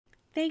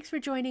Thanks for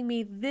joining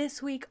me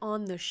this week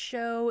on the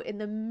show. In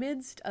the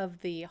midst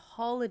of the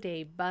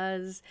holiday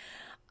buzz,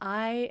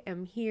 I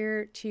am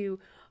here to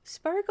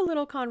spark a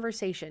little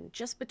conversation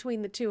just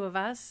between the two of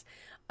us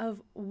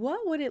of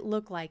what would it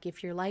look like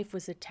if your life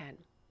was a 10?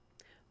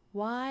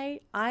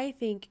 Why I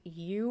think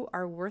you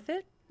are worth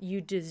it,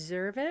 you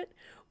deserve it,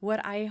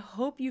 what I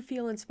hope you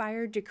feel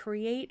inspired to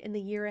create in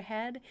the year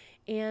ahead,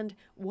 and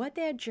what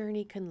that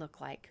journey can look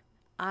like.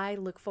 I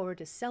look forward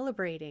to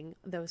celebrating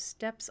those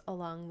steps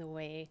along the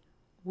way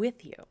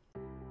with you.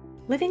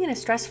 Living in a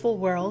stressful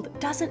world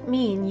doesn't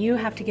mean you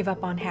have to give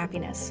up on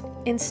happiness.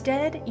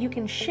 Instead, you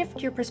can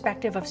shift your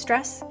perspective of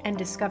stress and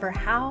discover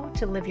how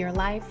to live your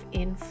life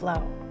in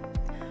flow.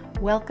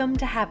 Welcome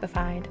to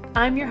Happified.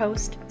 I'm your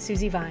host,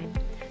 Susie Vine.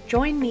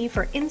 Join me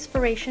for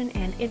inspiration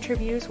and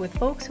interviews with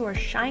folks who are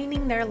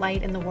shining their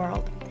light in the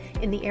world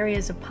in the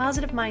areas of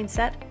positive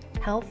mindset,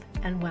 health,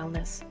 and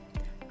wellness.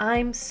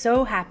 I'm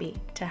so happy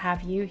to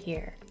have you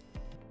here.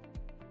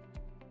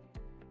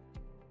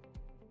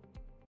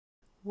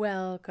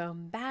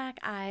 Welcome back.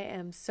 I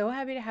am so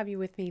happy to have you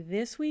with me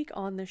this week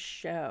on the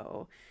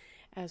show.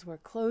 As we're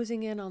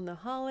closing in on the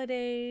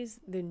holidays,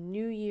 the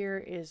new year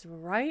is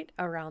right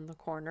around the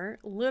corner,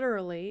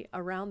 literally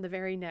around the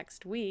very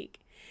next week.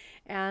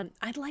 And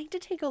I'd like to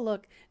take a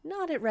look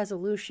not at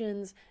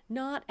resolutions,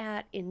 not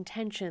at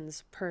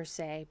intentions per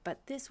se,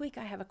 but this week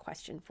I have a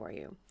question for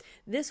you.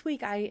 This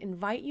week I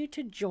invite you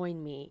to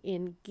join me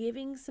in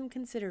giving some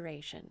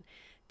consideration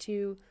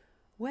to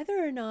whether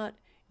or not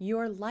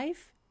your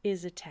life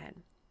is a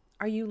 10.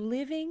 Are you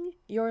living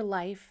your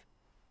life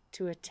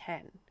to a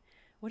 10?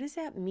 What does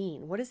that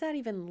mean? What does that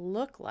even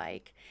look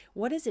like?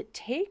 What does it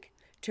take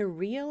to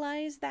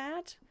realize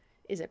that?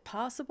 Is it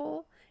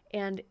possible?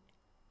 And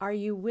are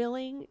you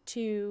willing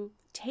to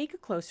take a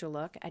closer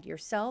look at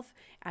yourself,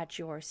 at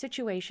your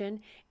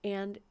situation,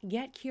 and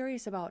get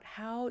curious about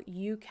how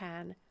you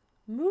can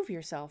move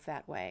yourself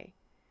that way?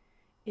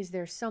 Is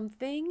there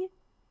something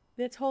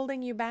that's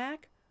holding you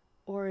back,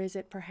 or is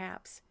it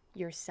perhaps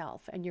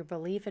yourself and your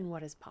belief in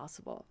what is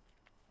possible?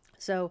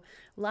 So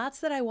lots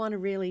that I want to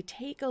really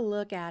take a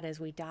look at as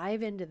we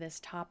dive into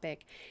this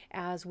topic,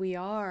 as we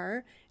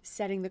are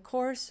setting the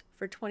course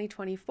for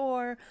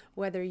 2024,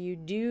 whether you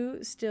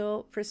do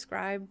still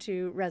prescribe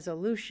to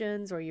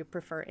resolutions or you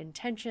prefer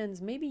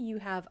intentions. Maybe you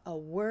have a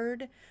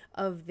word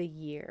of the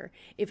year.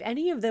 If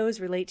any of those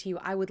relate to you,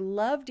 I would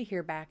love to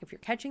hear back. If you're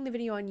catching the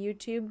video on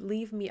YouTube,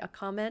 leave me a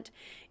comment.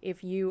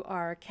 If you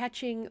are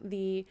catching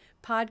the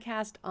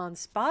podcast on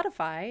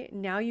Spotify,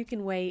 now you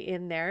can weigh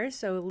in there.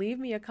 So leave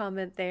me a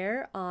comment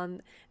there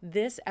on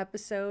this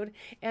episode.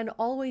 And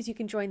always you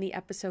can join the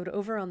episode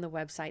over on the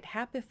website.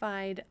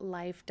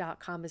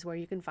 Happifiedlife.com is where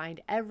you can find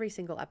every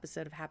single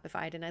episode of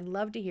Happified. And I'd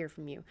love to hear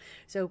from you.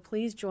 So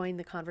please join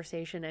the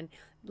conversation and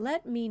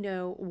let me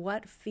know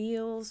what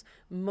feels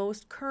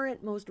most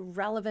current, most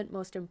relevant,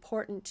 most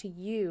important to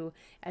you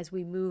as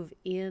we move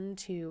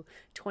into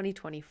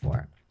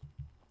 2024.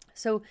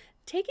 So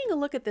taking a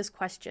look at this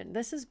question,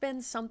 this has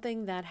been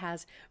something that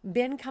has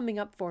been coming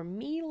up for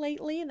me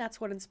lately, and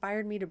that's what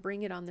inspired me to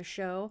bring it on the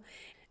show.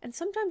 And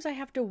sometimes I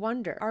have to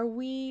wonder, are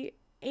we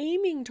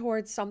aiming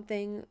towards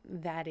something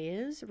that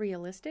is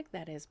realistic,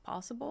 that is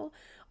possible?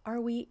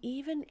 Are we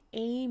even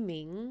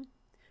aiming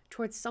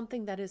towards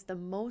something that is the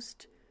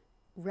most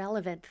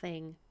relevant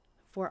thing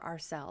for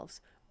ourselves?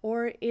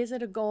 Or is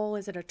it a goal,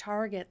 is it a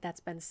target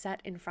that's been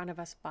set in front of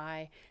us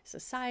by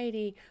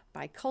society,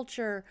 by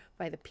culture,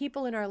 by the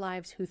people in our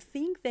lives who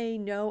think they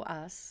know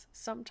us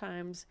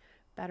sometimes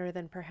better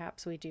than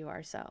perhaps we do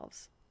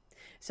ourselves?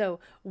 So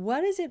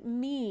what does it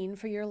mean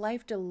for your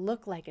life to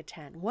look like a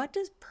 10? What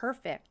does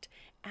perfect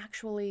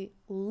actually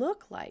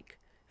look like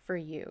for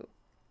you?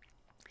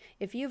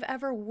 If you've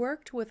ever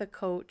worked with a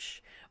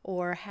coach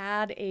or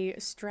had a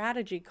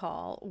strategy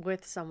call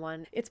with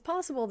someone, it's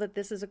possible that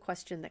this is a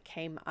question that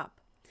came up.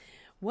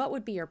 What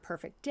would be your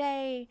perfect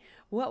day?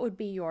 What would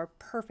be your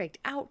perfect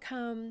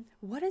outcome?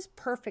 What does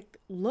perfect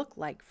look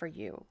like for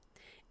you?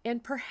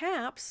 And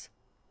perhaps,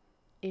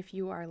 if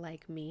you are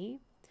like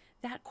me,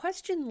 that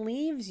question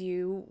leaves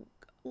you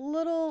a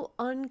little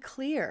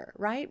unclear,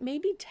 right?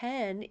 Maybe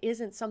 10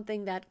 isn't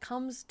something that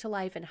comes to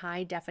life in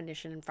high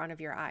definition in front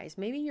of your eyes.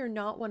 Maybe you're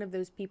not one of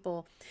those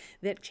people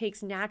that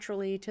takes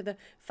naturally to the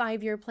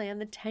 5-year plan,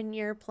 the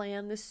 10-year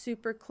plan, the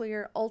super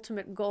clear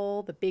ultimate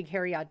goal, the big,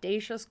 hairy,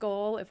 audacious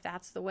goal, if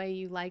that's the way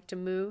you like to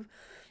move.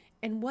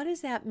 And what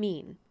does that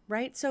mean,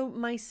 right? So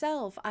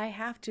myself, I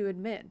have to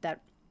admit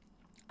that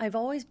I've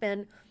always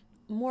been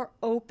more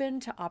open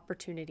to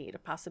opportunity, to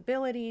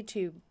possibility,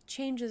 to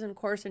changes in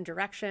course and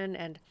direction.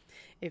 And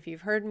if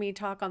you've heard me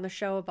talk on the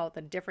show about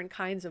the different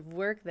kinds of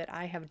work that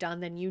I have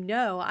done, then you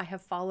know I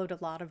have followed a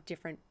lot of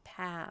different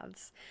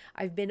paths.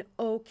 I've been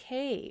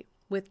okay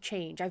with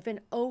change. I've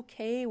been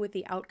okay with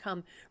the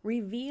outcome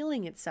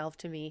revealing itself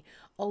to me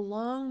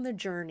along the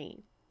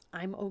journey.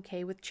 I'm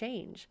okay with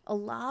change. A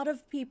lot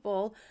of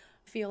people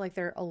feel like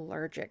they're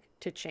allergic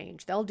to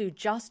change. They'll do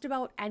just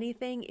about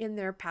anything in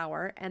their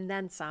power and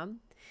then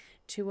some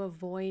to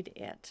avoid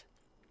it.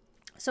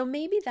 So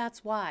maybe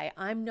that's why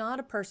I'm not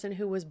a person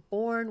who was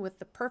born with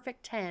the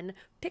perfect 10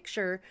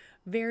 picture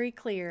very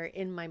clear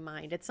in my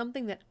mind. It's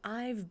something that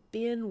I've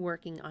been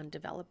working on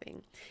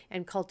developing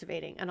and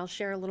cultivating, and I'll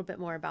share a little bit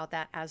more about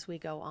that as we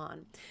go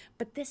on.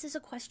 But this is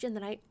a question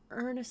that I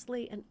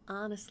earnestly and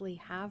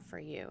honestly have for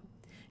you.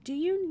 Do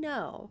you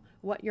know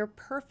what your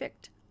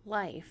perfect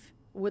life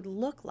would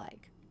look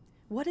like?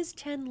 What does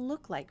 10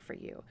 look like for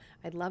you?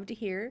 I'd love to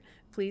hear.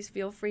 Please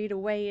feel free to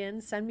weigh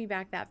in, send me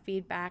back that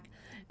feedback,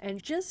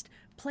 and just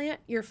plant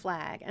your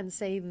flag and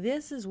say,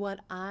 this is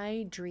what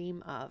I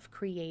dream of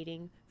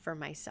creating for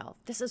myself.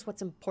 This is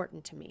what's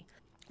important to me.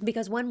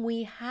 Because when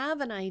we have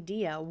an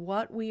idea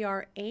what we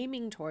are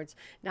aiming towards,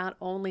 not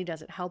only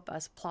does it help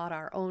us plot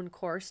our own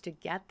course to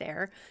get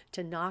there,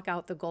 to knock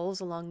out the goals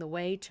along the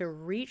way, to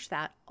reach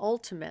that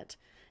ultimate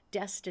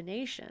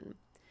destination,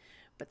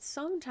 but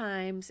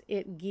sometimes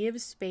it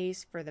gives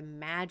space for the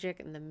magic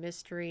and the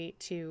mystery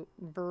to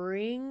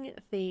bring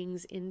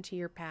things into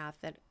your path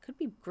that could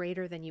be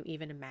greater than you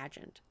even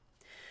imagined.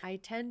 I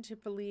tend to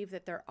believe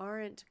that there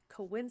aren't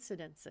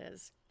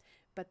coincidences,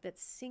 but that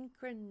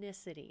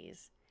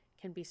synchronicities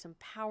can be some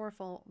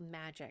powerful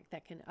magic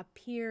that can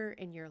appear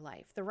in your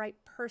life. The right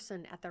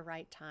person at the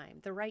right time,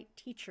 the right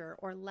teacher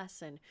or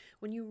lesson,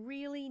 when you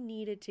really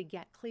needed to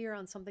get clear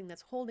on something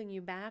that's holding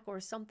you back or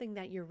something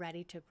that you're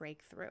ready to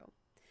break through.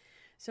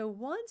 So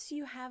once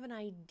you have an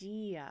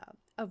idea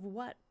of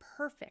what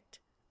perfect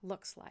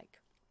looks like,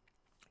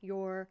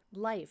 your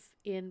life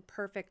in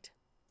perfect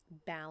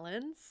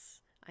balance,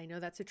 I know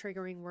that's a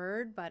triggering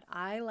word, but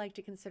I like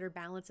to consider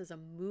balance as a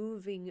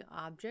moving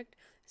object.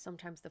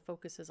 Sometimes the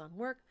focus is on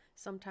work,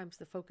 sometimes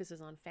the focus is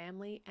on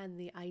family, and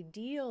the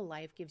ideal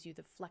life gives you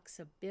the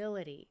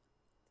flexibility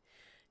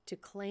to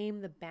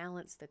claim the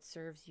balance that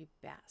serves you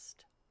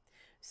best.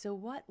 So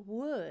what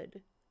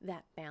would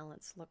that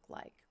balance look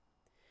like?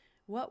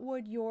 What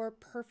would your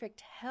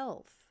perfect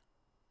health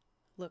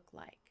look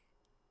like?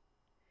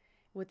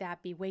 Would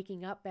that be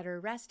waking up better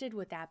rested?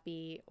 Would that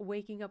be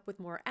waking up with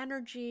more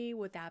energy?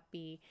 Would that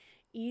be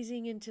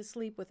easing into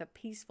sleep with a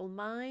peaceful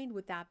mind?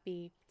 Would that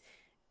be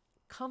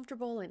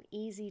comfortable and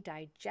easy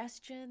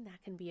digestion?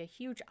 That can be a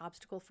huge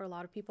obstacle for a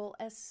lot of people,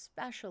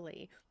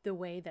 especially the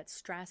way that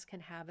stress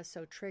can have us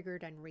so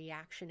triggered and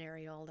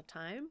reactionary all the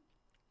time.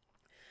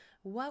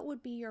 What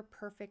would be your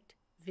perfect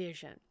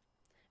vision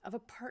of a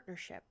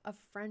partnership, of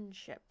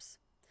friendships,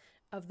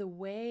 of the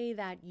way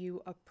that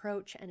you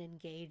approach and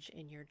engage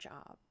in your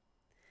job?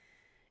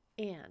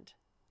 And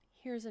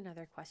here's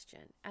another question.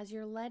 As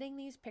you're letting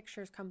these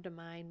pictures come to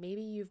mind,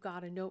 maybe you've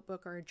got a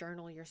notebook or a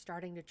journal, you're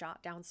starting to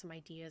jot down some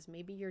ideas.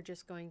 Maybe you're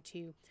just going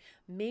to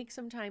make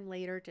some time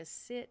later to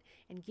sit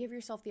and give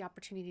yourself the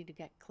opportunity to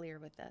get clear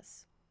with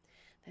this.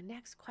 The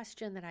next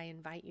question that I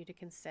invite you to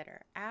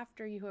consider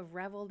after you have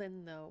reveled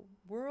in the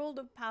world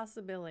of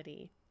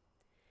possibility,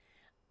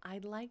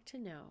 I'd like to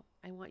know,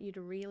 I want you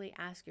to really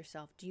ask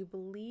yourself, do you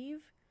believe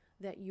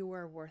that you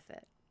are worth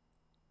it?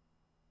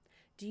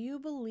 Do you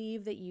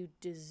believe that you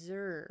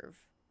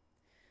deserve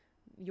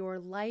your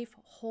life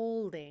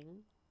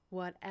holding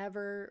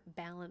whatever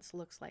balance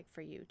looks like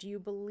for you? Do you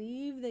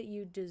believe that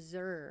you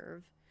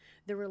deserve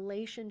the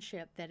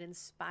relationship that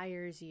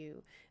inspires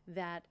you,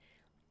 that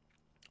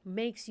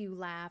makes you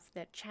laugh,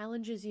 that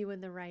challenges you in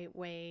the right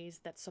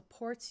ways, that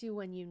supports you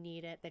when you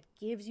need it, that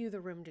gives you the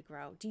room to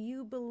grow? Do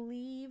you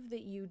believe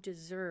that you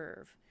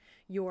deserve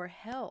your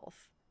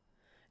health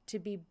to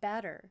be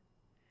better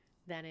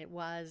than it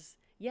was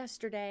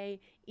yesterday,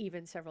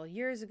 even several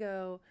years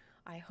ago?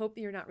 I hope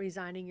you're not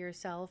resigning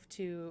yourself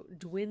to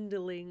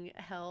dwindling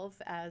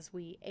health as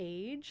we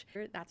age.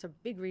 That's a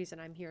big reason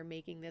I'm here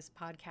making this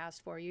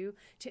podcast for you,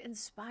 to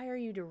inspire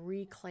you to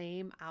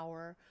reclaim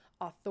our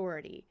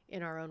authority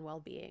in our own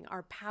well-being,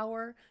 our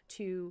power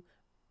to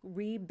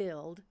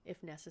rebuild,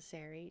 if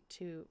necessary,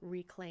 to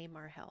reclaim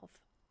our health.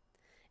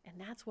 And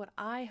that's what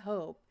I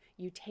hope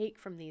you take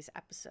from these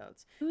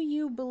episodes. Do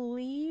you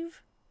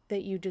believe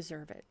that you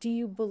deserve it? Do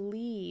you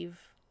believe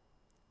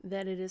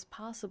that it is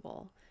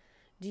possible?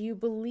 Do you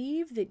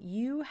believe that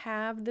you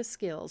have the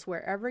skills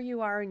wherever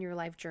you are in your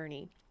life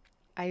journey?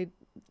 I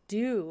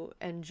do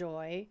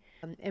enjoy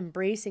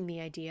embracing the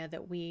idea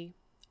that we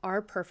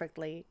are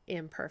perfectly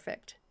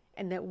imperfect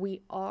and that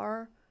we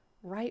are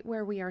right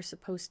where we are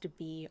supposed to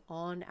be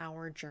on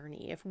our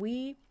journey. If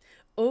we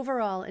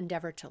overall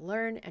endeavor to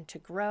learn and to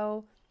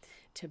grow,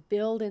 to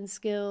build in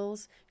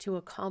skills, to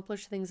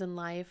accomplish things in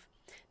life,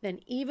 then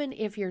even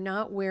if you're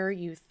not where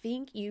you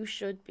think you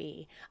should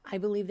be, I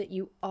believe that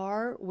you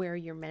are where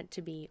you're meant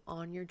to be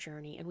on your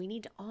journey. And we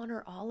need to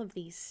honor all of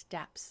these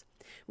steps.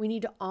 We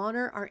need to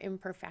honor our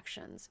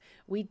imperfections.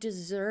 We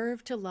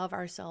deserve to love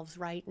ourselves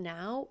right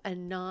now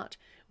and not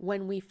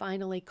when we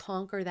finally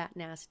conquer that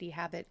nasty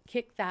habit,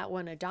 kick that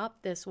one,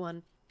 adopt this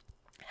one,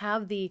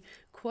 have the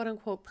quote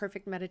unquote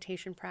perfect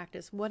meditation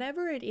practice,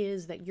 whatever it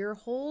is that you're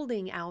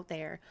holding out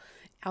there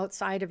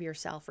outside of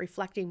yourself,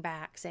 reflecting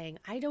back, saying,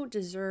 I don't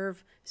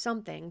deserve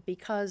something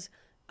because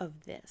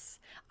of this.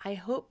 I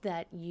hope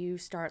that you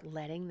start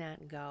letting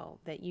that go,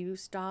 that you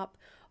stop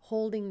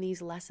holding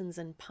these lessons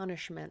and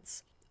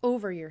punishments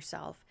over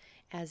yourself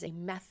as a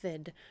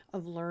method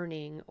of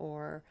learning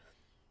or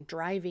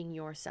driving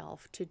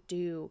yourself to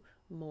do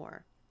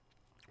more.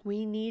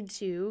 We need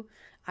to,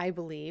 I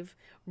believe,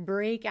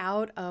 break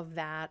out of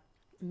that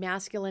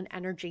masculine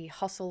energy,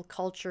 hustle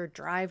culture,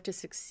 drive to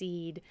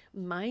succeed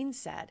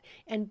mindset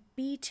and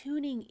be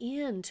tuning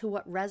in to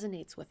what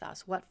resonates with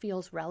us, what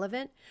feels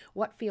relevant,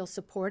 what feels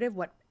supportive,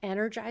 what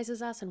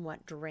energizes us and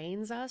what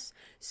drains us,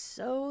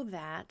 so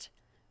that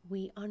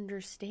we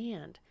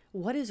understand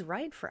what is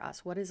right for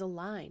us, what is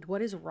aligned,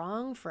 what is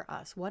wrong for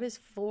us, what is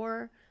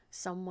for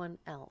someone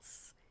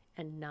else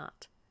and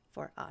not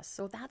for us.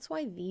 So that's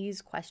why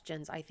these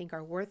questions, I think,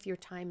 are worth your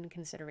time and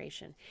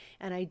consideration.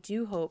 And I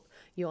do hope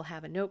you'll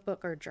have a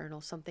notebook or a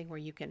journal, something where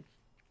you can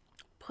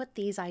put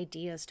these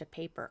ideas to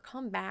paper,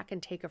 come back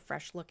and take a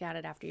fresh look at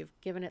it after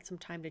you've given it some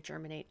time to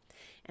germinate,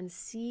 and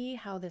see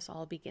how this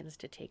all begins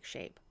to take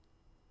shape.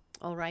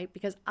 All right?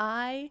 Because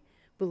I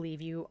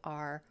believe you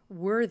are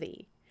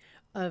worthy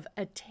of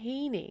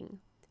attaining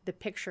the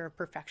picture of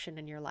perfection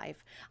in your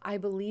life. I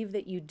believe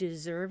that you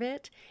deserve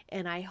it,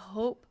 and I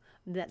hope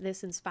that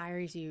this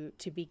inspires you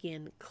to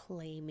begin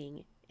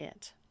claiming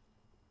it.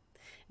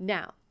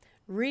 Now,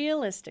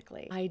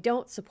 realistically, I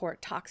don't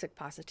support toxic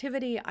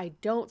positivity. I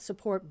don't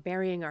support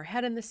burying our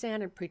head in the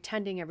sand and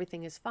pretending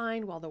everything is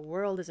fine while the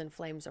world is in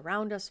flames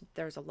around us.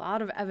 There's a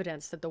lot of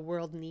evidence that the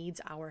world needs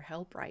our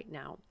help right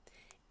now.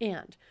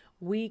 And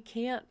we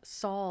can't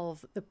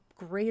solve the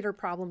greater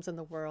problems in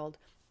the world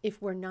if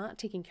we're not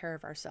taking care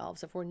of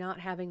ourselves, if we're not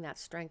having that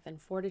strength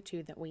and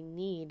fortitude that we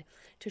need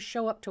to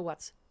show up to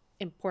what's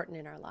important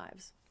in our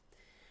lives.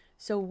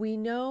 So we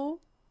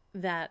know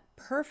that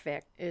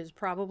perfect is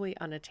probably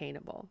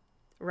unattainable,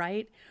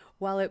 right?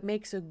 While it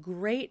makes a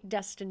great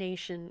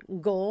destination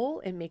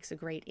goal, it makes a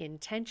great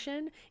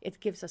intention, it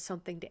gives us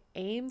something to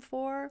aim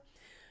for,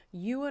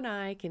 you and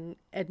I can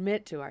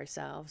admit to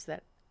ourselves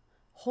that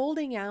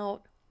holding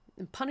out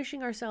and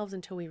punishing ourselves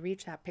until we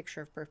reach that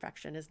picture of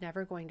perfection is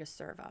never going to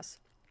serve us.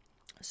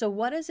 So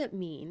what does it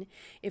mean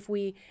if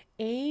we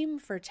aim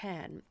for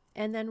 10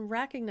 and then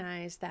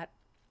recognize that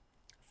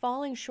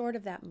falling short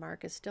of that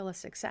mark is still a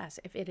success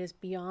if it is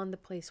beyond the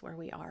place where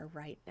we are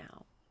right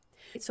now?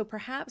 So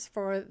perhaps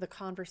for the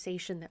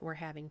conversation that we're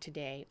having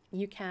today,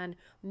 you can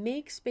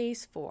make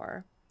space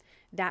for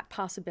that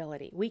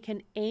possibility. We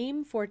can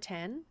aim for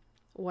 10,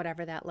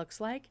 whatever that looks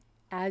like,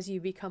 as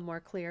you become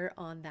more clear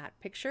on that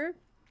picture.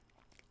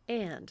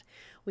 And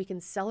we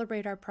can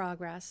celebrate our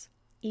progress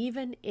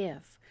even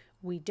if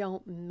we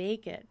don't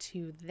make it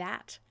to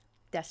that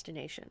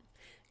destination.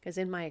 Because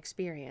in my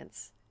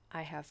experience,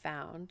 I have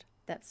found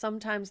that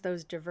sometimes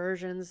those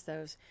diversions,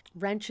 those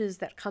wrenches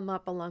that come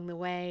up along the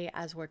way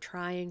as we're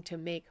trying to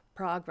make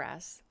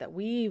progress that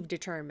we've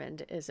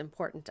determined is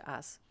important to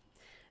us,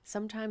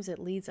 sometimes it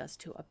leads us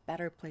to a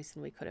better place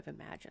than we could have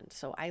imagined.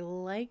 So I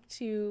like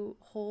to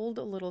hold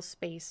a little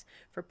space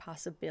for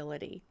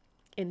possibility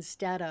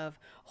instead of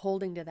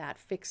holding to that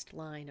fixed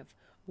line of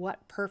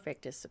what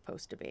perfect is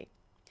supposed to be.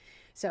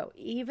 So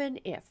even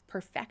if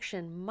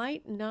perfection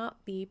might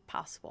not be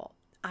possible,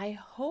 I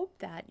hope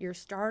that you're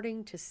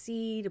starting to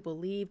see, to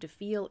believe, to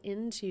feel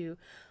into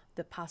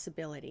the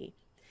possibility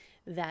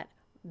that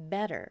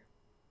better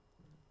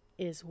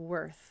is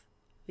worth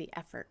the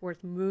effort,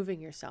 worth moving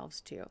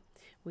yourselves to.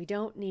 We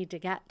don't need to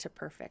get to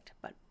perfect,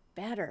 but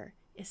better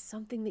is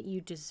something that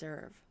you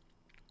deserve.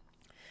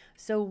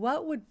 So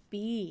what would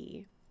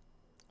be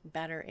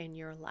better in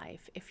your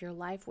life if your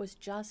life was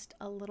just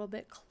a little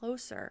bit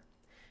closer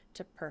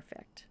to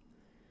perfect?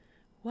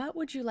 What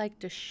would you like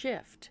to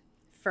shift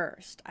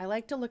first? I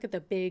like to look at the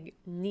big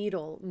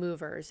needle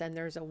movers, and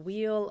there's a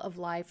wheel of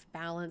life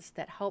balance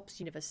that helps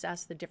you to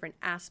assess the different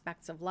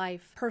aspects of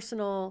life: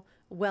 personal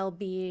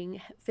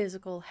well-being,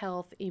 physical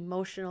health,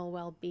 emotional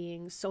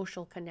well-being,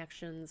 social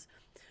connections,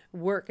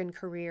 work and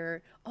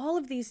career. All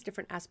of these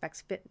different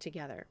aspects fit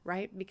together,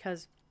 right?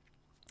 Because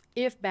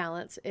if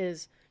balance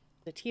is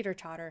the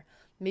teeter-totter,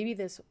 maybe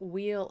this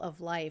wheel of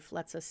life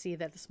lets us see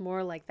that it's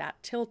more like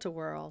that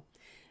tilt-a-whirl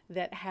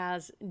that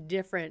has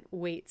different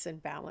weights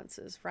and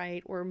balances,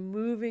 right? We're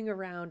moving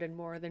around in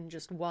more than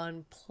just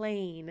one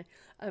plane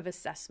of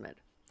assessment.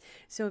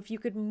 So if you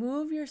could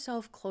move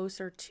yourself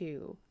closer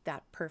to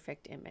that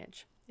perfect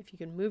image, if you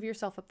can move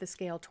yourself up the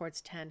scale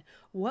towards 10,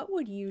 what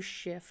would you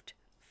shift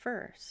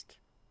first?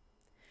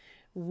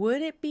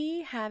 Would it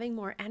be having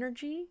more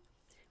energy?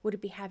 Would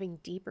it be having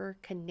deeper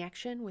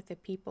connection with the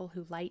people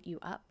who light you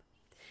up?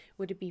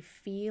 Would it be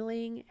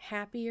feeling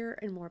happier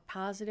and more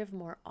positive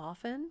more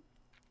often?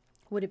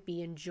 Would it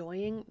be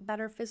enjoying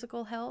better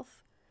physical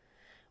health?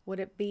 Would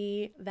it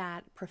be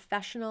that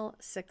professional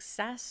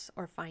success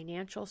or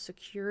financial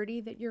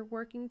security that you're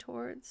working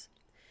towards?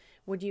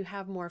 Would you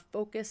have more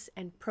focus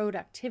and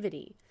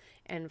productivity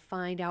and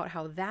find out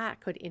how that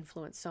could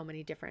influence so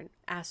many different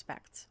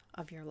aspects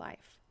of your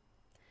life?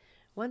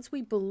 Once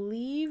we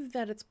believe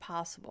that it's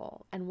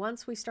possible, and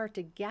once we start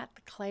to get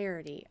the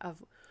clarity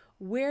of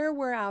where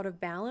we're out of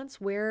balance,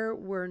 where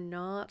we're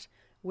not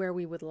where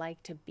we would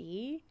like to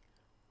be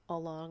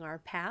along our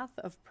path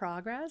of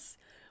progress,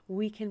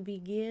 we can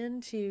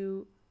begin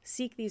to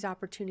seek these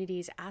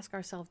opportunities, ask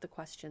ourselves the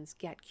questions,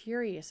 get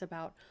curious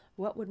about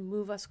what would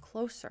move us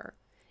closer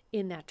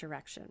in that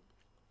direction.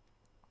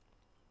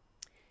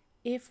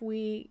 If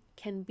we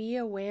can be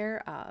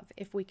aware of,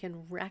 if we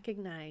can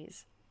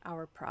recognize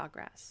our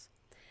progress,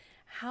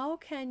 how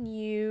can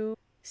you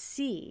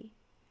see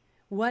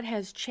what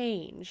has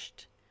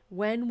changed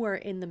when we're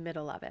in the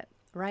middle of it,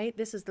 right?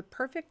 This is the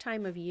perfect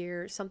time of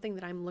year. Something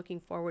that I'm looking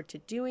forward to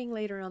doing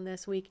later on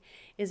this week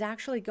is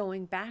actually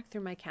going back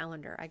through my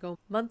calendar. I go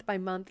month by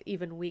month,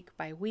 even week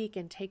by week,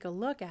 and take a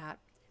look at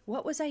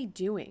what was I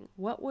doing?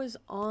 What was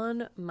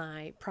on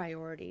my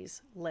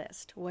priorities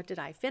list? What did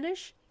I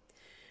finish?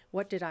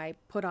 What did I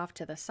put off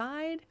to the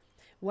side?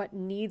 What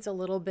needs a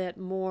little bit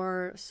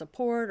more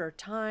support or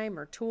time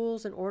or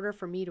tools in order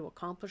for me to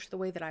accomplish the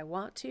way that I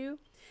want to?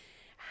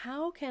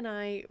 How can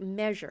I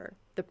measure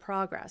the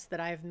progress that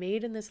I've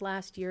made in this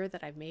last year,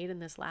 that I've made in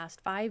this last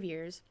 5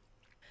 years,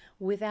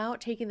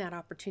 without taking that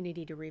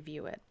opportunity to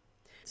review it?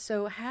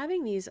 So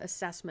having these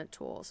assessment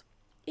tools,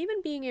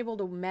 even being able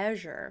to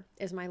measure,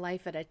 is my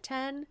life at a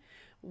 10?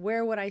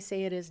 Where would I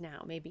say it is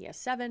now? Maybe a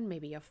 7,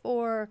 maybe a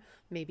 4,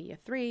 maybe a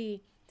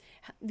 3.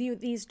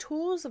 These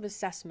tools of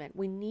assessment,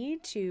 we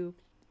need to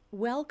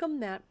welcome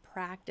that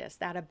practice,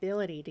 that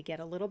ability to get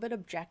a little bit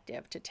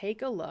objective, to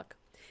take a look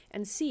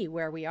and see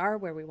where we are,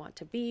 where we want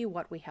to be,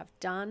 what we have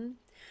done,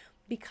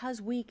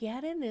 because we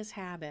get in this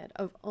habit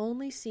of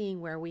only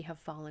seeing where we have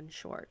fallen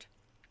short.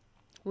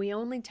 We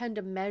only tend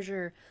to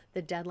measure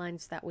the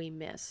deadlines that we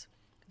miss,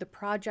 the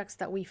projects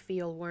that we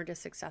feel weren't as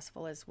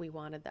successful as we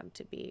wanted them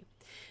to be,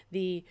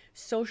 the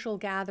social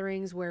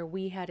gatherings where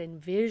we had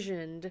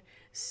envisioned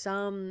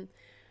some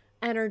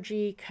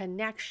energy,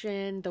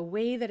 connection, the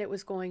way that it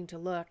was going to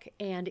look,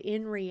 and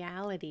in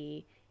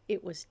reality,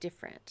 it was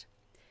different.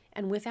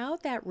 And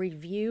without that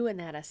review and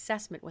that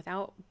assessment,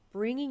 without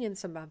bringing in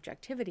some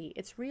objectivity,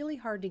 it's really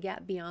hard to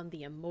get beyond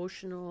the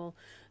emotional,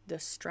 the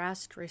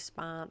stressed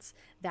response,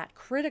 that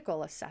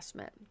critical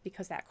assessment,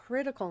 because that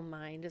critical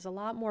mind is a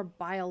lot more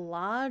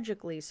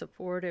biologically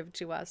supportive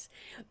to us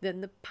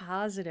than the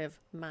positive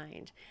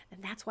mind.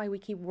 And that's why we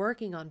keep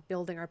working on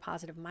building our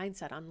positive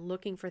mindset, on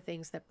looking for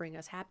things that bring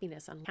us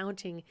happiness, on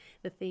counting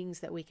the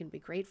things that we can be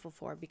grateful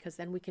for, because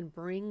then we can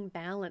bring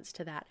balance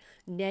to that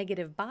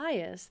negative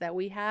bias that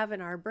we have in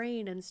our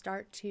brain and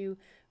start to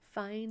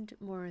find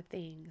more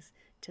things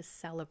to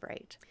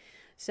celebrate.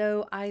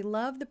 So I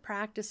love the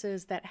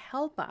practices that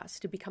help us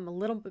to become a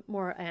little bit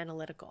more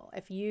analytical.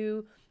 If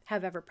you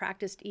have ever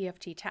practiced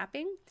EFT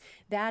tapping,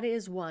 that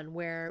is one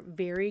where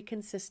very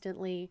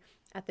consistently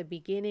at the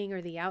beginning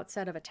or the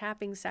outset of a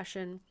tapping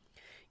session,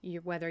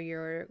 whether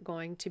you're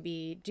going to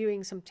be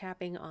doing some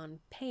tapping on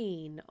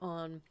pain,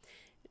 on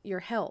your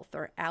health,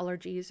 or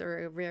allergies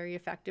are a very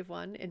effective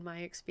one in my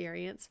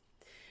experience,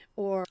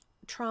 or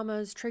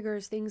traumas,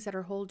 triggers, things that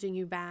are holding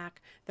you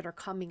back, that are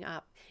coming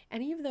up.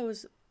 Any of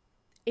those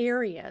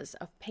areas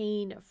of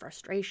pain, of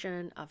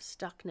frustration, of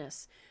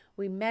stuckness,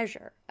 we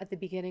measure at the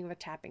beginning of a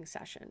tapping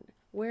session.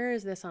 Where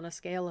is this on a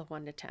scale of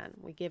 1 to 10?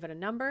 We give it a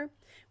number,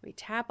 we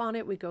tap on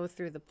it, we go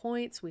through the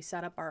points, we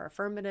set up our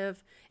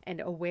affirmative and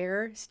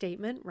aware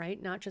statement,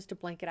 right? Not just a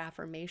blanket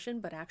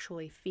affirmation, but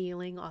actually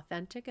feeling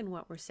authentic in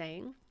what we're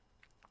saying.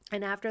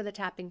 And after the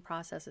tapping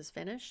process is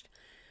finished,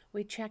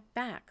 we check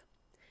back.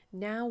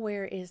 Now,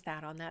 where is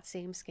that on that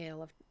same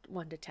scale of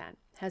 1 to 10?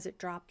 Has it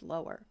dropped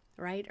lower,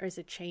 right? Or is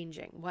it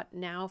changing? What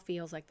now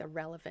feels like the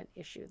relevant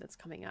issue that's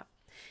coming up?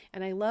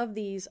 And I love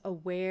these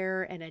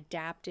aware and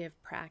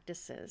adaptive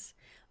practices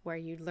where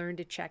you learn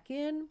to check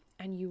in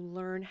and you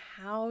learn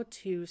how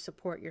to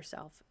support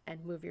yourself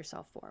and move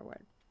yourself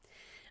forward.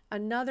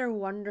 Another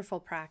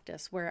wonderful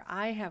practice where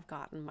I have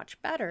gotten much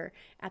better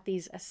at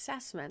these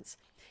assessments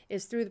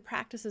is through the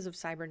practices of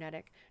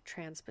cybernetic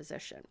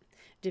transposition,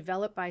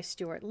 developed by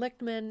Stuart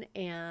Lichtman.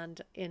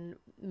 And in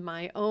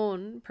my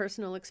own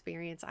personal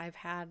experience, I've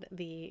had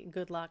the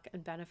good luck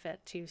and benefit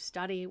to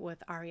study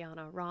with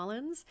Ariana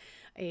Rollins,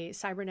 a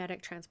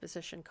cybernetic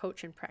transposition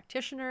coach and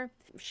practitioner.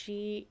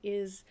 She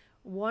is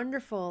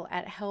wonderful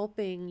at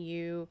helping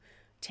you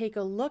take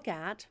a look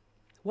at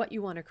what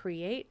you want to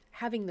create,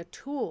 having the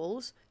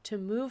tools to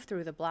move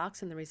through the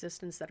blocks and the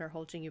resistance that are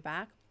holding you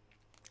back,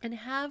 and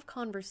have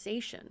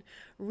conversation.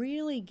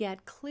 Really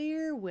get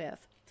clear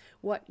with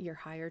what your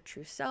higher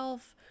true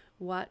self,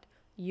 what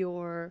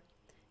your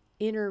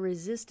inner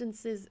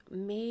resistances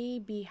may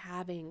be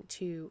having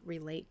to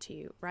relate to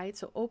you, right?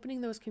 So opening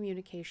those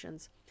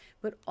communications,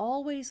 but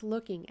always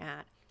looking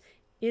at,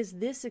 is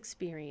this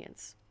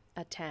experience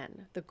a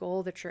 10, the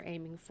goal that you're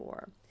aiming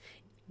for?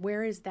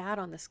 Where is that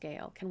on the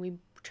scale? Can we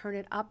turn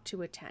it up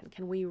to a 10?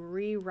 Can we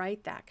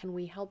rewrite that? Can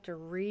we help to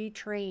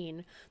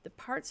retrain the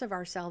parts of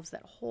ourselves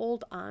that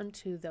hold on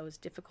to those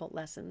difficult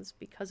lessons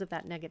because of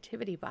that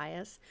negativity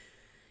bias,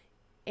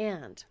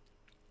 and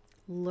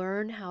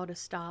learn how to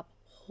stop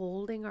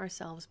holding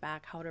ourselves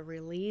back, how to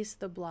release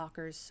the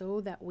blockers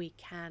so that we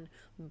can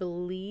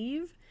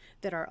believe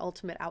that our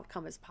ultimate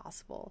outcome is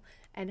possible,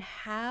 and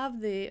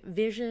have the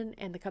vision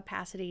and the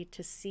capacity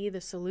to see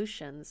the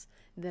solutions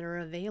that are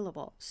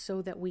available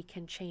so that we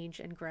can change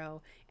and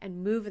grow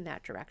and move in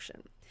that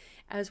direction.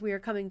 As we are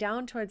coming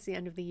down towards the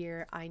end of the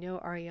year, I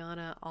know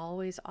Ariana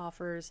always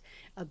offers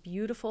a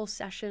beautiful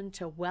session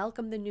to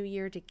welcome the new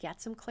year, to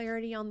get some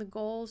clarity on the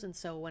goals. And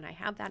so when I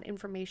have that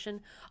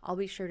information, I'll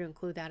be sure to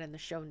include that in the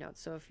show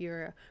notes. So if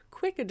you're a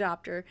quick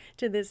adopter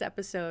to this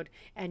episode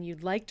and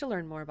you'd like to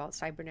learn more about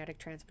cybernetic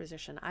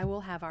transposition, I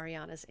will have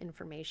Ariana's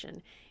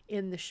information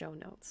in the show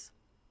notes.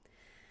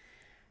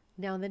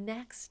 Now, the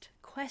next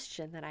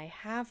question that I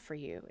have for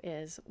you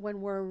is,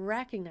 when we're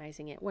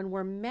recognizing it, when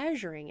we're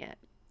measuring it,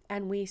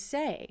 and we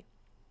say,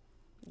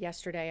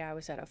 yesterday I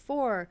was at a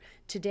 4,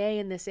 today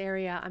in this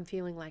area I'm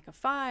feeling like a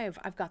 5,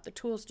 I've got the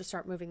tools to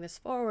start moving this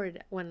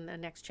forward, when the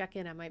next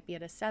check-in I might be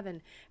at a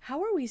 7.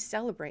 How are we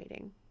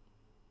celebrating?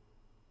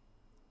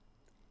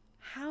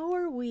 How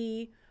are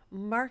we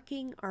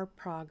marking our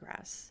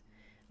progress,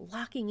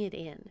 locking it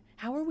in?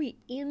 How are we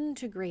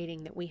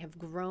integrating that we have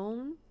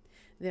grown,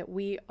 that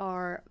we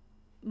are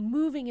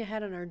moving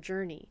ahead on our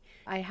journey?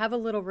 I have a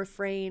little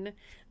refrain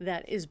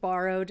that is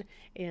borrowed,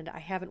 and I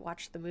haven't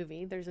watched the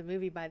movie. There's a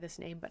movie by this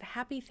name, but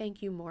happy,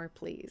 thank you, more,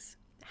 please.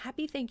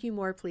 Happy, thank you,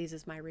 more, please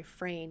is my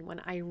refrain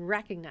when I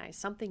recognize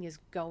something is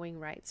going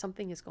right,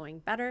 something is going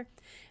better,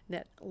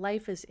 that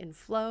life is in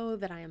flow,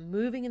 that I am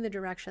moving in the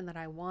direction that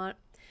I want.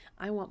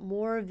 I want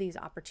more of these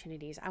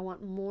opportunities. I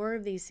want more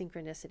of these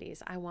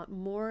synchronicities. I want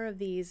more of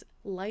these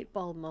light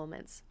bulb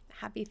moments.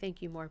 Happy,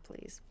 thank you, more,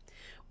 please.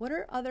 What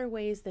are other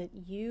ways that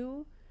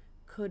you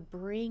could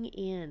bring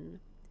in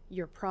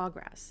your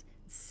progress,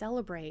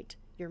 celebrate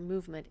your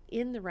movement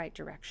in the right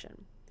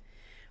direction?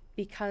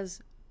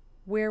 Because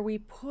where we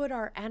put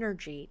our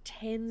energy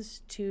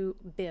tends to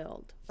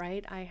build,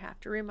 right? I have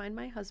to remind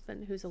my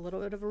husband, who's a little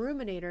bit of a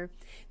ruminator,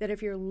 that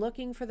if you're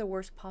looking for the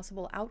worst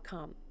possible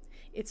outcome,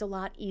 it's a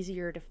lot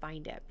easier to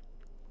find it.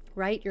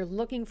 Right? You're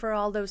looking for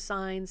all those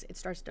signs. It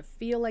starts to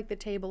feel like the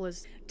table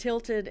is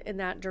tilted in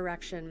that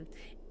direction.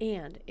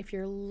 And if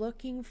you're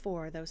looking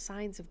for those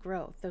signs of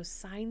growth, those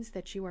signs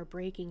that you are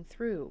breaking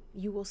through,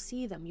 you will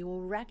see them, you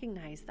will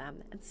recognize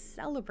them and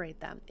celebrate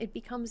them. It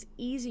becomes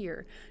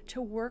easier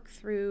to work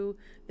through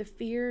the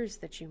fears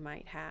that you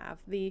might have,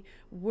 the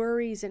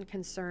worries and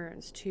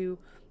concerns, to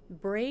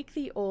break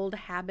the old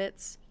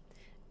habits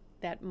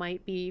that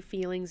might be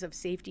feelings of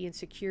safety and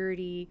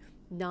security,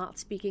 not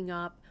speaking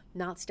up,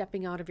 not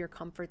stepping out of your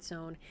comfort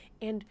zone,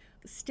 and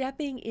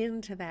stepping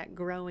into that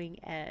growing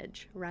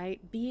edge,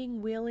 right?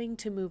 Being willing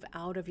to move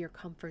out of your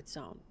comfort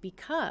zone,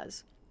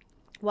 because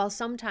while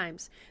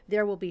sometimes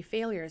there will be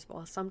failures,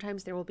 while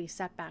sometimes there will be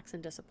setbacks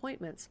and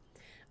disappointments,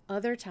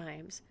 other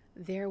times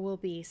there will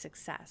be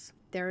success.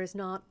 There is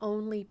not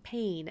only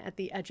pain at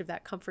the edge of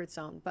that comfort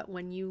zone, but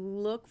when you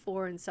look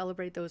for and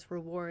celebrate those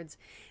rewards,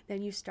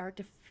 then you start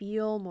to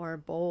feel more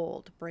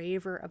bold,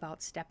 braver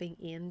about stepping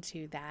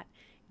into that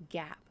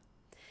gap.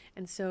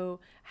 And so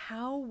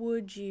how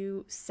would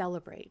you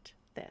celebrate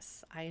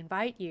this? I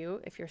invite you,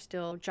 if you're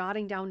still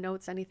jotting down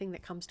notes, anything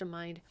that comes to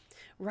mind,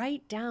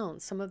 write down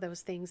some of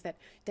those things that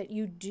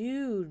you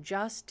do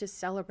just to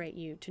celebrate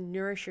you, to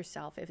nourish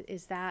yourself.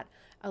 Is that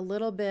a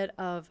little bit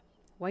of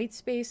white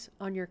space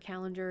on your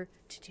calendar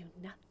to do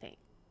nothing?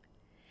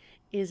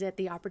 Is it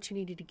the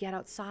opportunity to get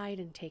outside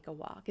and take a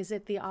walk? Is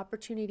it the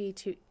opportunity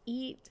to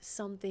eat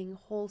something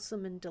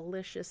wholesome and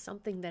delicious,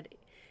 something that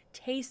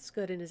tastes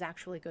good and is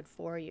actually good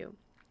for you?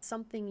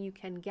 Something you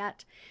can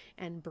get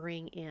and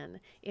bring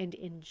in and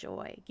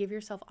enjoy. Give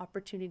yourself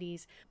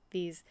opportunities,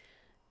 these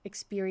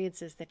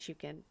experiences that you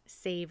can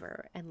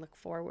savor and look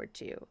forward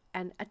to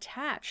and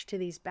attach to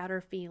these better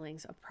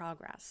feelings of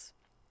progress.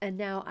 And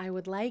now I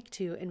would like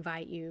to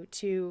invite you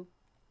to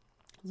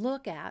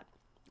look at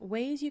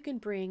ways you can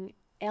bring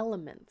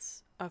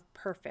elements of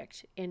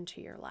perfect into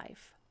your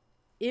life.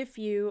 If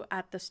you,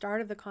 at the start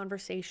of the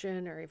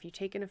conversation, or if you've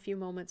taken a few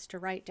moments to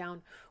write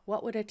down,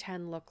 what would a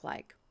 10 look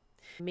like?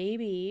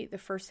 Maybe the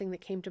first thing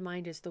that came to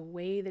mind is the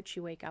way that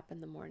you wake up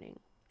in the morning.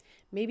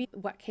 Maybe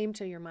what came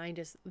to your mind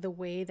is the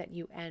way that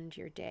you end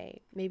your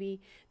day. Maybe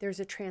there's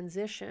a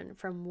transition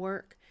from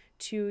work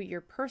to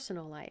your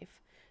personal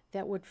life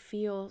that would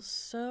feel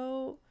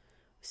so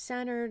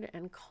centered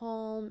and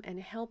calm and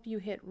help you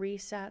hit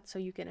reset so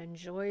you can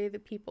enjoy the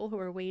people who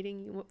are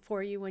waiting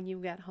for you when you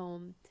get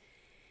home.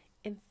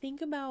 And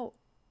think about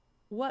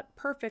what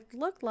perfect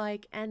looked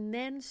like and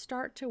then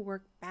start to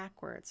work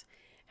backwards.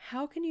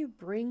 How can you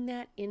bring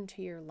that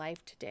into your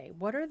life today?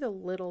 What are the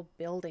little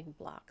building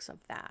blocks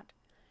of that?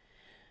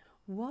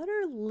 What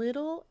are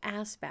little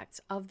aspects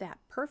of that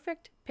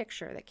perfect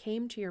picture that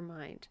came to your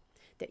mind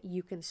that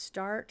you can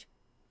start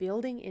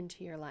building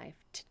into your life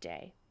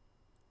today?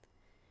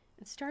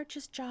 And start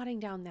just jotting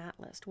down that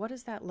list. What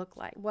does that look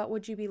like? What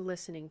would you be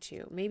listening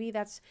to? Maybe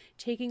that's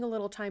taking a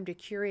little time to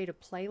curate a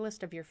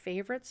playlist of your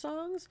favorite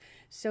songs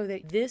so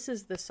that this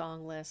is the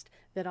song list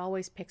that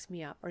always picks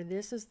me up, or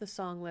this is the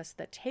song list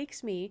that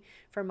takes me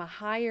from a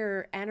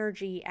higher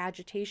energy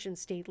agitation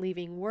state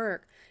leaving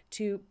work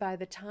to, by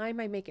the time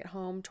I make it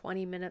home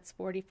 20 minutes,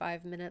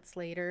 45 minutes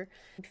later,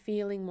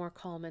 feeling more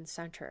calm and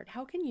centered.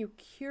 How can you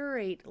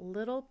curate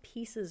little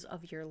pieces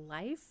of your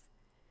life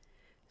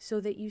so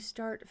that you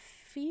start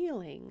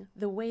feeling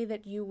the way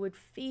that you would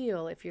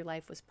feel if your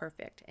life was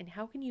perfect? And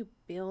how can you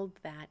build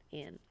that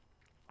in?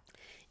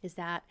 Is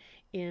that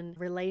in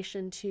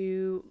relation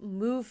to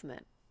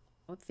movement?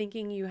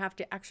 Thinking you have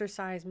to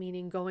exercise,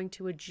 meaning going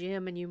to a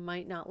gym and you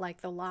might not like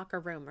the locker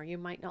room, or you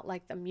might not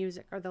like the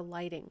music or the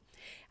lighting.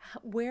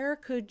 Where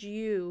could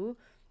you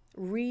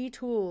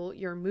retool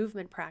your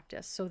movement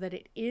practice so that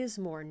it is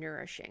more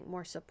nourishing,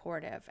 more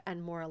supportive,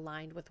 and more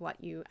aligned with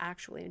what you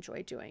actually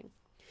enjoy doing?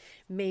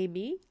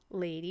 Maybe,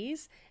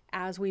 ladies,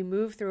 as we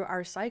move through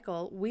our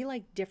cycle, we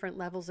like different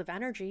levels of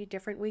energy,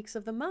 different weeks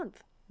of the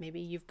month. Maybe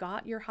you've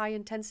got your high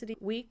intensity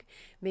week.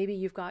 Maybe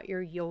you've got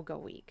your yoga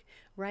week,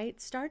 right?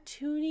 Start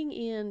tuning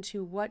in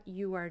to what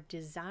you are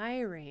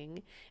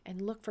desiring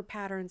and look for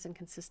patterns and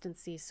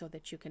consistencies so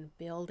that you can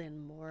build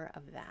in more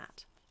of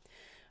that,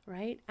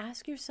 right?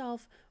 Ask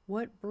yourself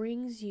what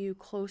brings you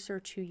closer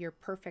to your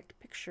perfect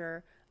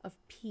picture of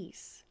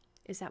peace.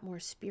 Is that more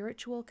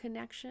spiritual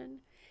connection?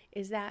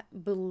 Is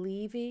that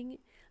believing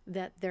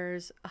that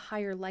there's a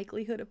higher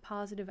likelihood of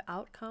positive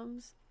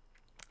outcomes?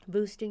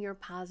 Boosting your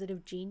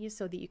positive genius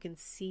so that you can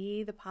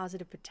see the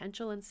positive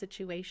potential in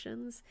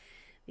situations?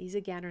 These,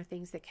 again, are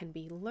things that can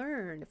be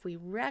learned if we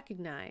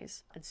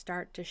recognize and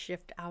start to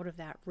shift out of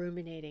that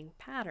ruminating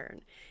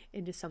pattern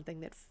into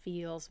something that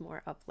feels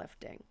more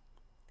uplifting.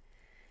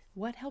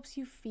 What helps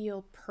you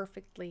feel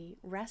perfectly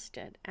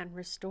rested and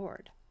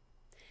restored?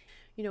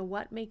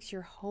 What makes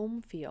your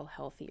home feel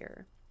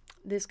healthier?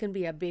 This can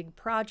be a big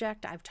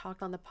project. I've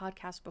talked on the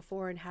podcast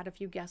before and had a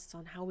few guests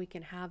on how we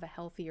can have a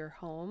healthier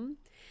home.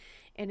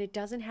 And it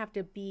doesn't have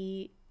to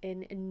be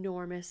an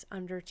enormous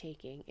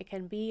undertaking. It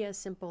can be as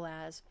simple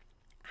as,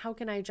 how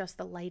can I adjust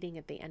the lighting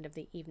at the end of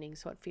the evening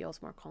so it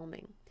feels more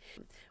calming?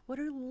 What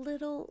are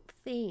little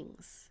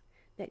things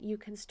that you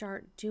can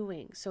start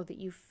doing so that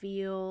you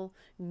feel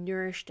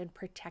nourished and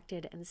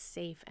protected and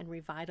safe and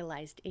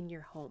revitalized in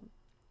your home?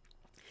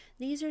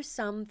 These are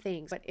some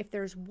things, but if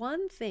there's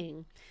one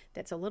thing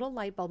that's a little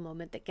light bulb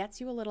moment that gets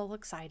you a little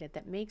excited,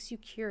 that makes you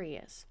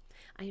curious,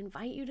 I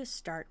invite you to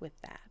start with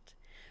that.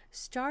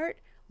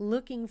 Start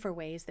looking for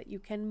ways that you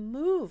can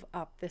move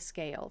up the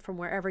scale from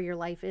wherever your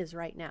life is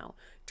right now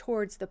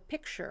towards the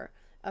picture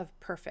of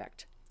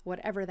perfect,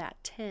 whatever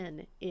that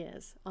 10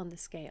 is on the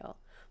scale.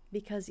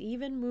 Because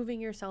even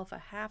moving yourself a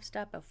half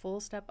step, a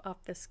full step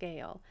up the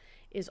scale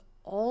is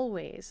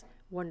always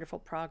wonderful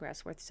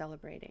progress worth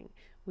celebrating.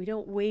 We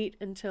don't wait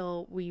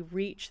until we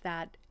reach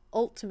that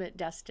ultimate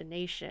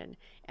destination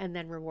and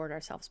then reward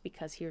ourselves,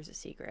 because here's a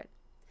secret.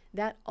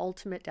 That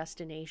ultimate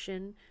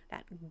destination,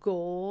 that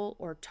goal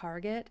or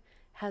target,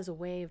 has a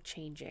way of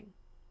changing.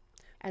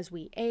 As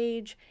we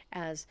age,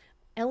 as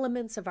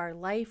elements of our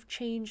life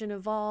change and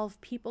evolve,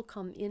 people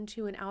come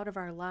into and out of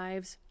our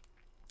lives,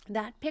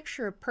 that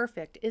picture of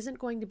perfect isn't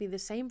going to be the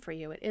same for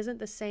you. It isn't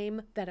the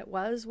same that it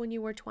was when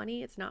you were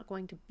 20. It's not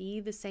going to be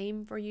the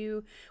same for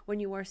you when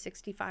you are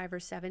 65 or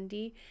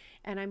 70.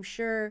 And I'm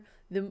sure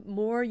the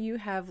more you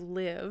have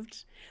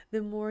lived,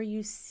 the more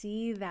you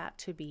see that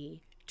to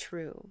be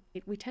true.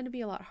 We tend to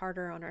be a lot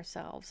harder on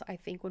ourselves, I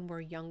think, when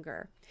we're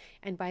younger.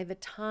 And by the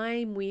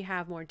time we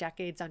have more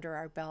decades under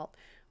our belt,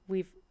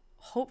 we've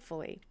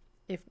hopefully,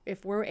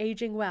 if we're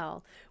aging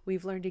well,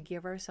 we've learned to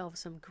give ourselves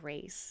some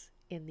grace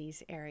in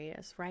these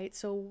areas, right?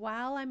 So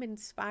while I'm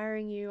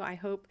inspiring you, I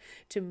hope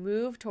to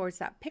move towards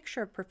that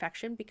picture of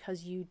perfection,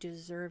 because you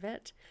deserve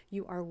it.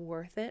 You are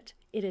worth it.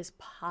 It is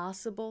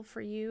possible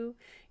for you.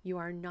 You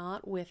are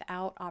not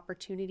without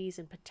opportunities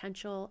and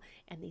potential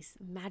and these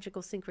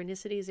magical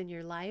synchronicities in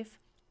your life.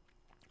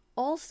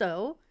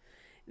 Also,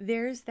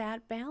 there's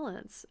that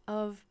balance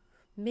of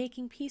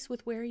making peace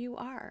with where you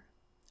are.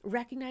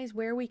 Recognize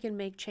where we can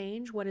make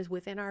change, what is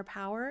within our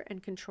power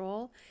and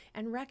control,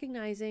 and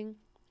recognizing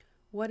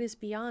what is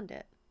beyond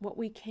it, what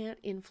we can't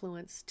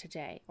influence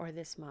today or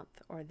this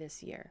month or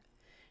this year.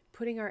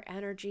 Putting our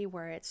energy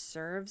where it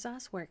serves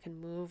us, where it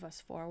can move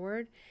us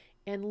forward,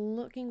 and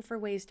looking for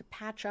ways to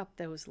patch up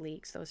those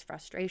leaks, those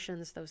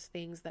frustrations, those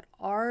things that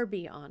are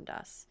beyond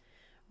us,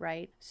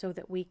 right? So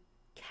that we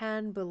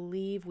can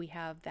believe we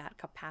have that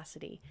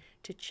capacity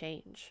to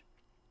change.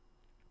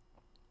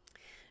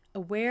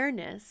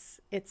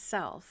 Awareness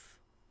itself,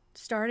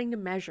 starting to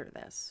measure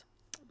this.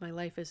 My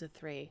life is a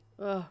 3.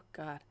 Oh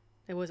God.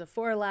 It was a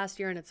 4 last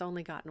year and it's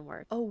only gotten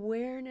worse.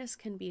 Awareness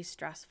can be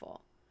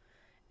stressful.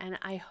 And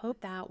I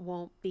hope that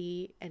won't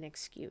be an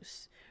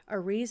excuse, a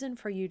reason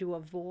for you to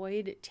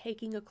avoid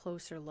taking a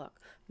closer look,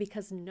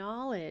 because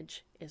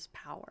knowledge is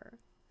power.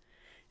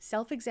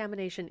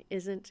 Self-examination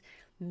isn't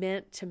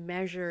meant to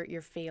measure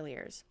your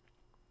failures.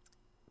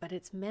 but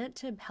it's meant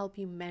to help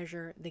you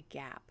measure the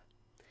gap,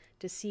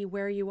 to see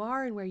where you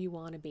are and where you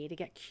want to be, to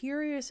get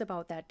curious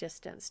about that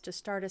distance, to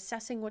start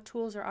assessing what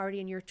tools are already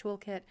in your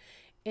toolkit,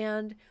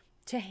 and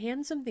to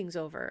hand some things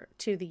over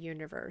to the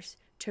universe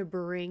to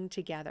bring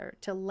together,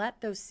 to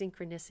let those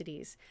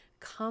synchronicities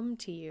come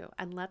to you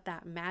and let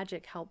that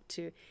magic help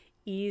to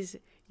ease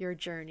your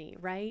journey,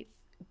 right?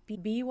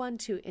 Be one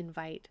to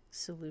invite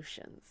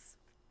solutions.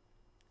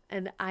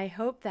 And I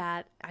hope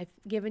that I've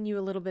given you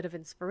a little bit of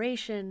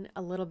inspiration,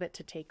 a little bit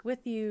to take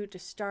with you to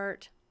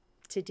start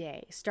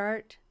today.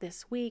 Start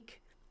this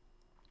week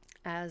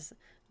as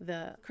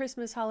the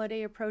Christmas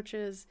holiday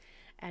approaches,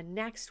 and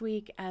next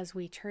week as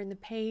we turn the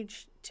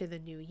page to the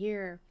new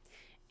year,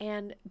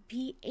 and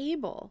be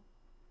able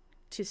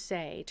to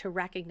say, to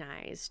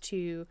recognize,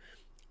 to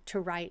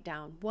write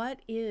down,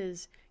 what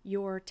is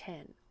your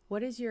 10?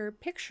 What is your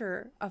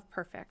picture of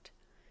perfect?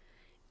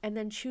 And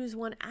then choose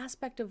one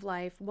aspect of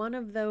life, one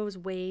of those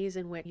ways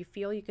in which you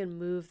feel you can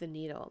move the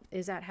needle.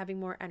 Is that having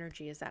more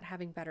energy? Is that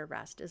having better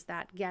rest? Is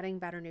that getting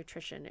better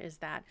nutrition? Is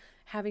that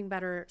having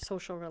better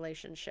social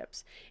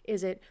relationships?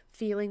 Is it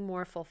feeling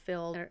more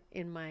fulfilled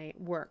in my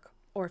work,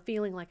 or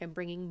feeling like I'm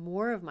bringing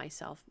more of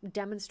myself,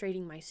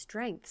 demonstrating my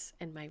strengths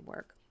in my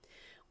work,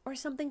 or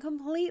something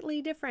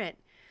completely different?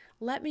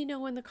 Let me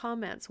know in the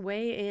comments,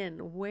 weigh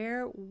in.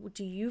 Where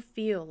do you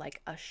feel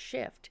like a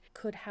shift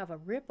could have a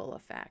ripple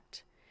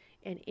effect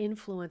and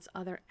influence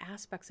other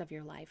aspects of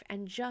your life,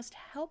 and just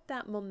help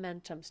that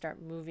momentum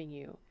start moving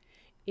you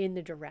in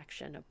the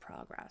direction of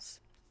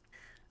progress?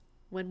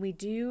 When we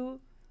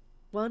do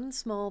one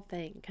small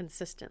thing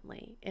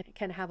consistently, it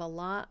can have a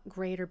lot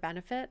greater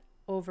benefit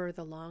over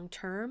the long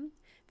term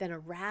than a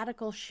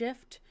radical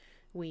shift.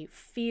 We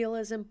feel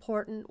is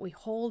important, we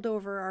hold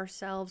over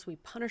ourselves, we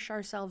punish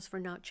ourselves for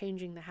not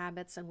changing the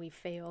habits, and we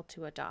fail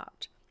to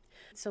adopt.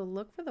 So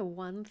look for the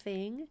one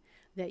thing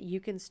that you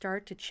can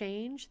start to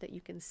change, that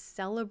you can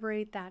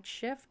celebrate that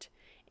shift,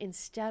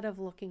 instead of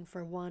looking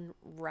for one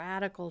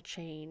radical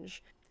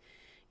change.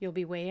 You'll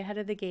be way ahead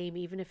of the game,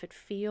 even if it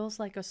feels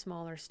like a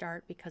smaller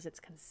start, because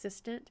it's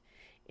consistent.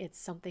 It's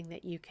something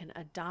that you can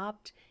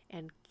adopt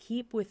and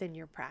keep within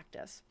your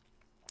practice.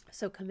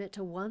 So commit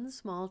to one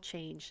small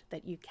change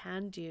that you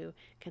can do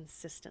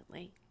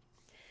consistently.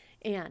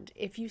 And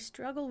if you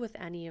struggle with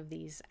any of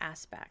these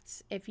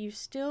aspects, if you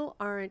still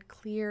aren't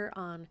clear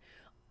on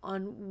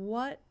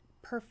what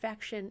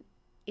perfection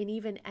in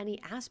even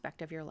any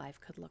aspect of your life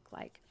could look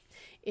like,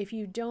 if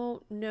you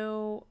don't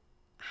know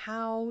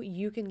how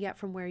you can get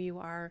from where you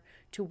are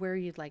to where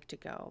you'd like to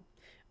go,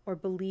 or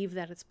believe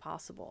that it's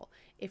possible,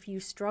 if you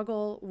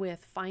struggle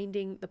with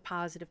finding the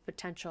positive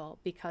potential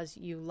because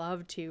you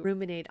love to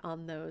ruminate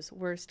on those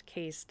worst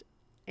case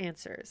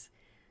answers,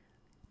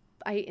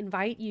 I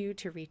invite you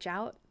to reach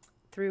out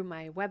through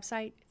my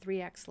website,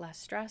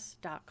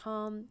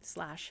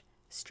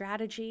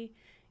 3xlessstress.com/strategy.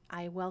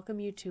 I welcome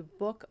you to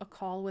book a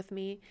call with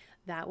me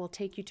that will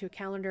take you to a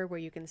calendar where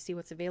you can see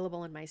what's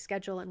available in my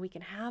schedule, and we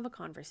can have a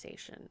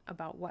conversation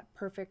about what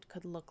perfect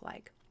could look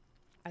like.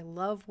 I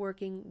love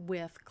working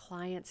with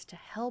clients to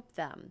help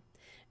them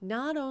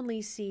not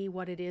only see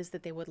what it is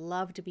that they would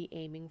love to be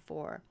aiming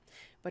for,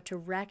 but to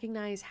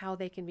recognize how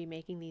they can be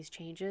making these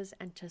changes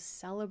and to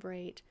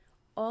celebrate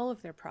all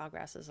of their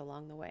progresses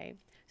along the way,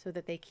 so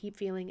that they keep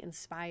feeling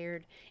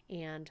inspired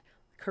and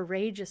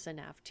courageous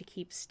enough to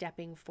keep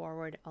stepping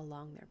forward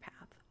along their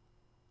path.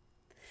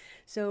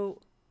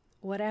 So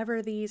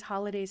whatever these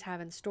holidays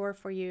have in store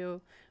for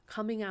you,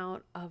 coming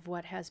out of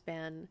what has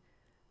been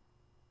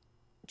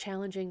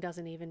challenging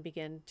doesn't even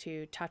begin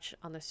to touch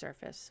on the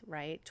surface,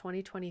 right?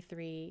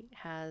 2023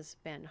 has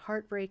been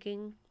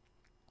heartbreaking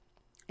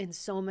in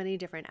so many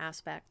different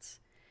aspects,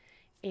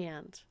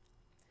 and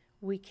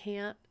we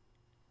can't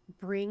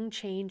bring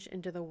change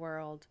into the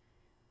world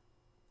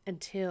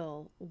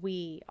until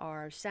we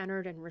are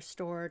centered and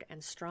restored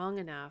and strong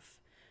enough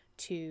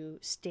to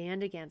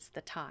stand against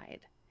the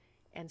tide.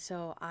 And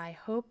so I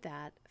hope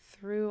that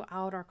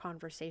throughout our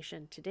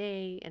conversation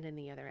today and in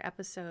the other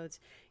episodes,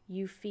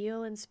 you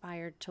feel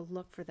inspired to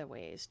look for the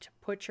ways to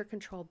put your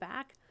control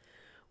back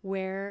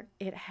where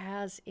it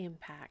has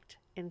impact,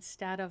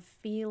 instead of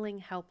feeling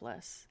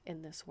helpless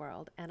in this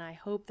world. And I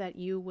hope that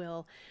you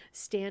will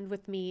stand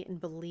with me in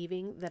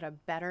believing that a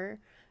better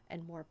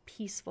and more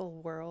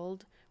peaceful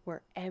world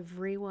where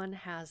everyone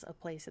has a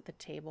place at the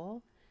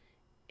table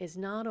is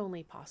not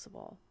only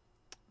possible,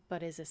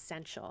 but is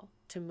essential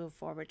to move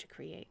forward to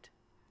create.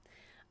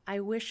 I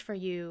wish for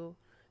you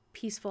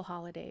peaceful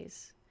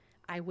holidays.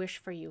 I wish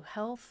for you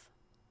health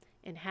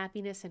and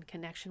happiness and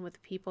connection with the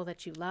people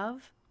that you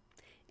love.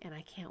 And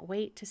I can't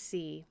wait to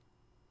see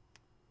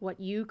what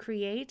you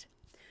create,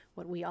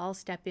 what we all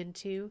step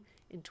into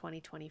in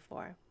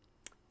 2024.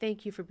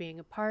 Thank you for being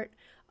a part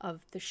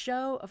of the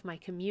show, of my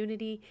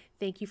community.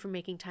 Thank you for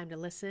making time to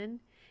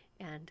listen.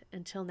 And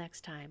until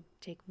next time,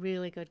 take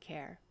really good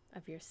care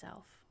of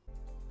yourself.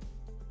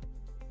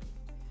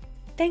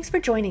 Thanks for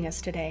joining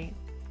us today.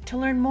 To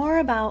learn more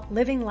about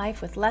living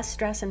life with less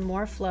stress and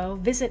more flow,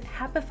 visit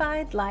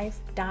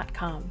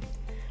happifiedlife.com.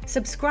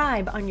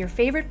 Subscribe on your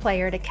favorite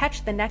player to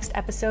catch the next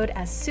episode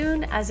as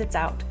soon as it's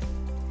out.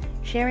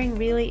 Sharing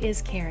really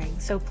is caring,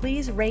 so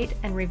please rate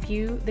and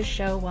review the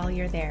show while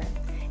you're there.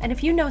 And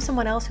if you know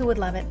someone else who would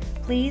love it,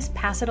 please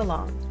pass it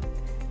along.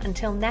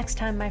 Until next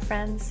time, my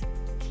friends,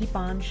 keep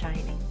on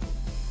shining.